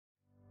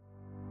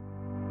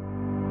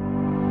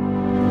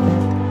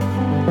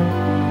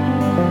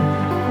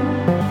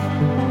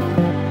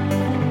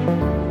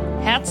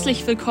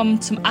Herzlich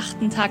willkommen zum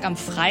 8. Tag am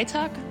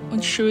Freitag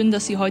und schön,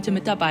 dass Sie heute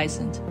mit dabei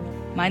sind.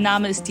 Mein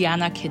Name ist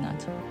Diana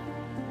Kinnert.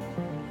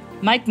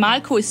 Mike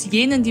Malko ist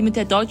jenen, die mit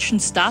der deutschen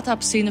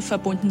Startup-Szene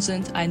verbunden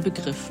sind, ein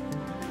Begriff.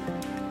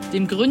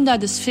 Dem Gründer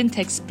des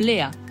Fintechs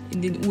Blair,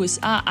 in den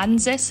USA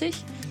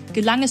ansässig,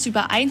 gelang es,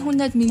 über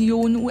 100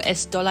 Millionen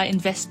US-Dollar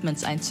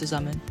Investments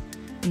einzusammeln,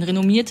 in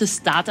renommierte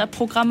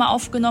Startup-Programme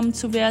aufgenommen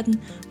zu werden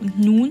und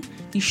nun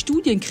die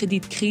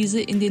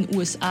Studienkreditkrise in den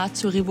USA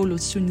zu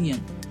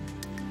revolutionieren.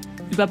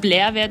 Über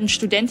Blair werden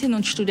Studentinnen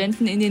und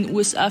Studenten in den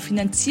USA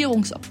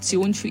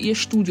Finanzierungsoptionen für ihr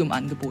Studium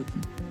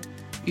angeboten.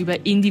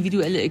 Über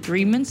individuelle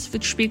Agreements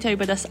wird später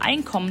über das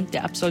Einkommen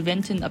der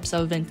Absolventinnen und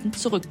Absolventen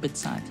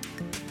zurückbezahlt.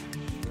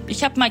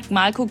 Ich habe Mike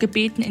Malko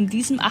gebeten, in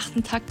diesem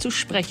 8. Tag zu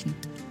sprechen.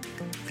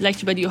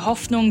 Vielleicht über die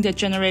Hoffnungen der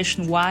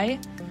Generation Y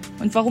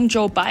und warum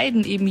Joe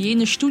Biden eben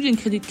jene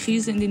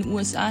Studienkreditkrise in den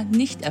USA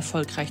nicht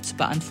erfolgreich zu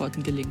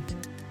beantworten gelingt.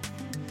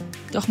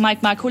 Doch Mike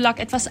Malko lag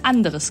etwas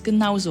anderes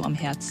genauso am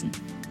Herzen.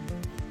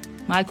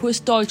 Malko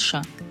ist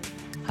Deutscher,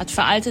 hat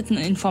veralteten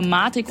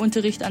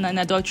Informatikunterricht an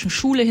einer deutschen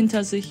Schule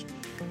hinter sich,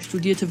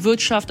 studierte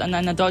Wirtschaft an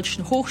einer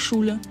deutschen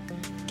Hochschule,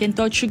 kennt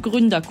deutsche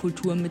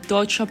Gründerkultur mit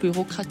deutscher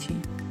Bürokratie.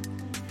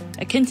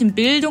 Er kennt den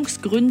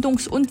Bildungs-,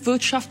 Gründungs- und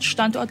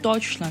Wirtschaftsstandort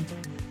Deutschland,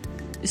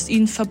 ist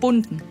ihnen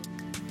verbunden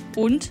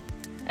und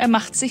er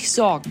macht sich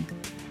Sorgen,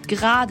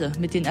 gerade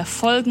mit den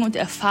Erfolgen und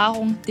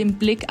Erfahrungen, dem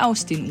Blick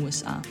aus den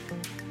USA.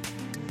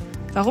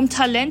 Warum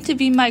Talente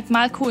wie Mike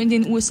Malko in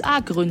den USA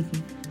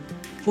gründen,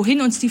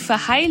 wohin uns die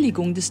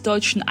Verheiligung des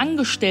deutschen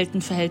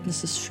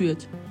Angestelltenverhältnisses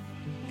führt,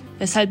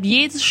 weshalb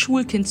jedes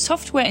Schulkind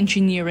Software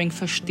Engineering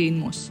verstehen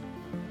muss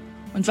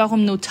und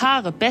warum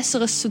Notare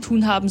Besseres zu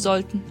tun haben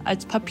sollten,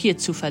 als Papier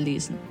zu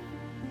verlesen.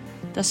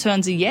 Das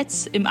hören Sie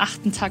jetzt im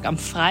 8. Tag am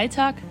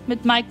Freitag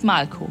mit Mike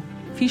Malko.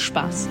 Viel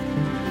Spaß!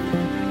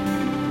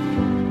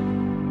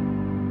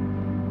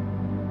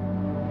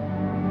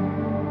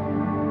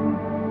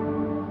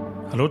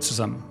 Hallo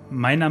zusammen,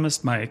 mein Name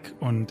ist Mike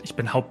und ich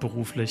bin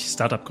hauptberuflich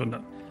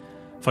Startup-Gründer.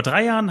 Vor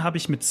 3 Jahren habe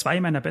ich mit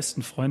 2 meiner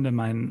besten Freunde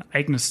mein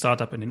eigenes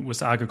Startup in den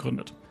USA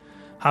gegründet.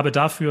 Habe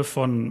dafür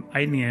von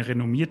einigen der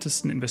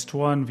renommiertesten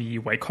Investoren wie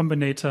Y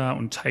Combinator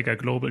und Tiger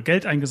Global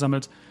Geld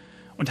eingesammelt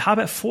und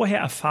habe vorher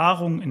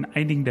Erfahrung in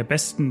einigen der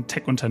besten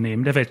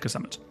Tech-Unternehmen der Welt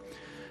gesammelt.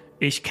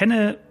 Ich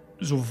kenne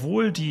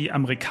sowohl die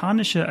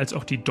amerikanische als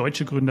auch die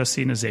deutsche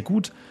Gründerszene sehr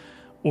gut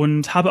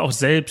und habe auch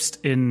selbst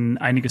in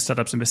einige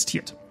Startups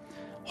investiert.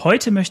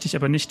 Heute möchte ich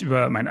aber nicht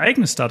über mein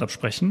eigenes Startup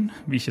sprechen,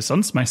 wie ich es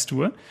sonst meist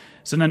tue,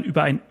 sondern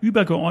über ein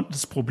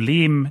übergeordnetes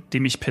Problem,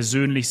 dem ich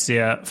persönlich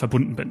sehr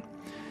verbunden bin.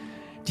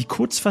 Die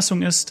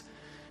Kurzfassung ist,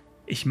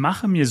 ich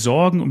mache mir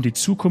Sorgen um die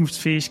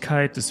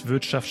Zukunftsfähigkeit des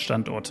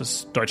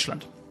Wirtschaftsstandortes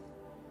Deutschland.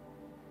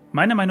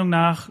 Meiner Meinung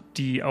nach,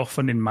 die auch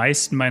von den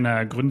meisten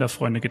meiner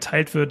Gründerfreunde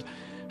geteilt wird,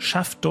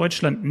 schafft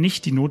Deutschland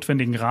nicht die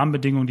notwendigen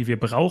Rahmenbedingungen, die wir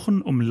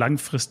brauchen, um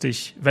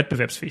langfristig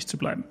wettbewerbsfähig zu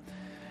bleiben.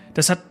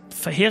 Das hat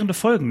verheerende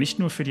Folgen, nicht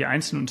nur für die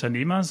einzelnen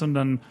Unternehmer,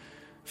 sondern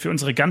für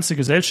unsere ganze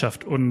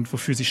Gesellschaft und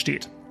wofür sie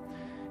steht.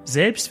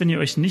 Selbst wenn ihr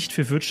euch nicht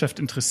für Wirtschaft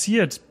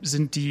interessiert,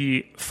 sind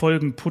die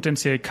Folgen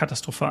potenziell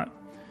katastrophal.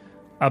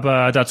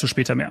 Aber dazu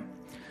später mehr.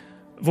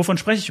 Wovon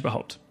spreche ich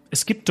überhaupt?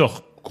 Es gibt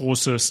doch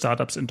große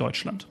Startups in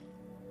Deutschland.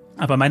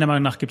 Aber meiner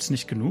Meinung nach gibt es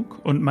nicht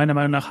genug und meiner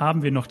Meinung nach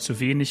haben wir noch zu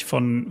wenig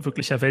von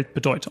wirklicher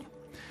Weltbedeutung.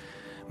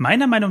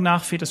 Meiner Meinung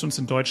nach fehlt es uns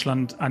in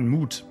Deutschland an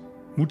Mut.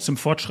 Mut zum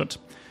Fortschritt.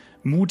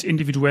 Mut,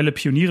 individuelle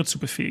Pioniere zu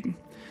befähigen.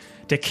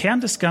 Der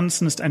Kern des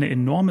Ganzen ist eine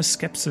enorme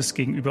Skepsis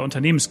gegenüber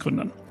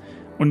Unternehmensgründern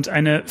und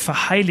eine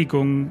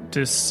Verheiligung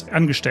des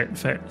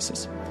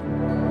Angestelltenverhältnisses.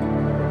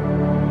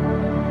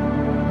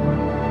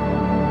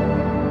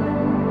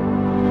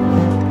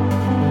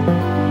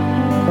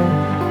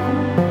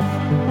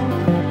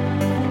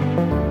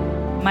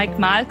 Mike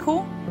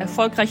Malko,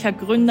 erfolgreicher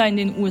Gründer in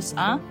den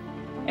USA,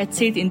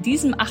 erzählt in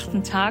diesem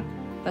 8. Tag,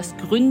 was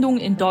Gründung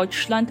in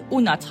Deutschland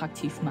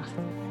unattraktiv macht.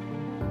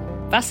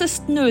 Was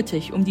ist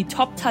nötig, um die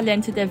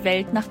Top-Talente der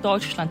Welt nach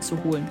Deutschland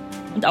zu holen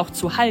und auch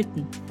zu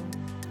halten?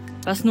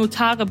 Was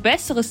Notare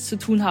Besseres zu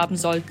tun haben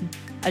sollten,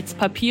 als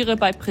Papiere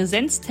bei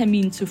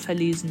Präsenzterminen zu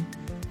verlesen?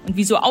 Und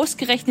wieso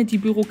ausgerechnet die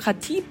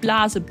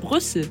Bürokratieblase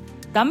Brüssel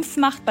Dampf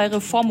macht bei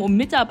Reform um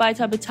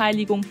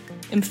Mitarbeiterbeteiligung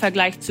im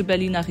Vergleich zu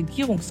Berliner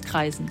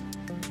Regierungskreisen?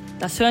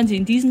 Das hören Sie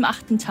in diesem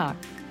 8. Tag.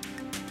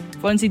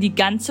 Wollen Sie die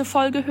ganze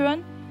Folge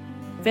hören?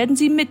 Werden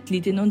Sie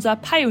Mitglied in unserer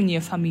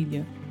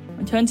Pioneer-Familie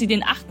und hören Sie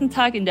den 8.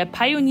 Tag in der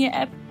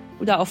Pioneer-App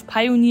oder auf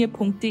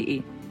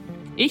pioneer.de.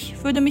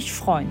 Ich würde mich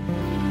freuen.